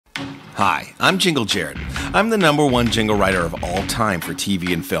Hi, I'm Jingle Jared. I'm the #1 jingle writer of all time for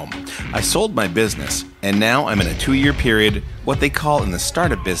TV and film. I sold my business, and now I'm in a 2-year period, what they call in the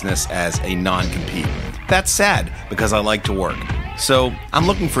startup business as a non-compete. That's sad, because I like to work. So I'm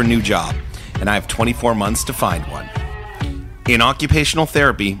looking for a new job, and I have 24 months to find one. In Occupational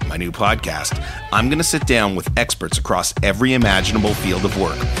Therapy, my new podcast, I'm going to sit down with experts across every imaginable field of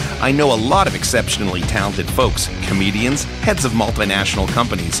work. I know a lot of exceptionally talented folks, comedians, heads of multinational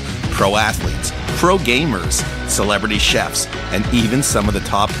companies, pro athletes, pro gamers, celebrity chefs, and even some of the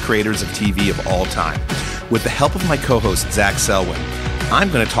top creators of TV of all time. With the help of my co-host, Zach Selwyn, I'm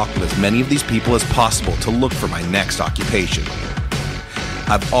going to talk with as many of these people as possible to look for my next occupation.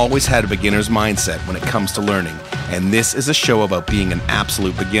 I've always had a beginner's mindset when it comes to learning, and this is a show about being an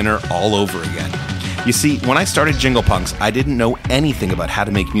absolute beginner all over again. You see, when I started Jingle Punks, I didn't know anything about how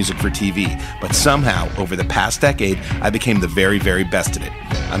to make music for TV, but somehow, over the past decade, I became the very, very best at it.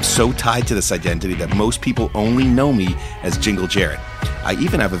 I'm so tied to this identity that most people only know me as Jingle Jared. I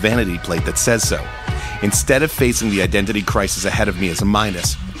even have a vanity plate that says so. Instead of facing the identity crisis ahead of me as a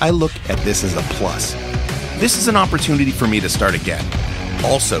minus, I look at this as a plus. This is an opportunity for me to start again.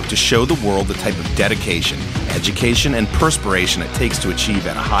 Also, to show the world the type of dedication, education, and perspiration it takes to achieve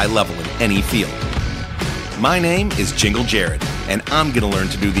at a high level in any field. My name is Jingle Jared, and I'm going to learn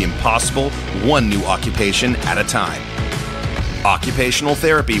to do the impossible one new occupation at a time. Occupational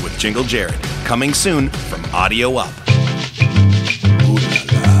Therapy with Jingle Jared, coming soon from Audio Up.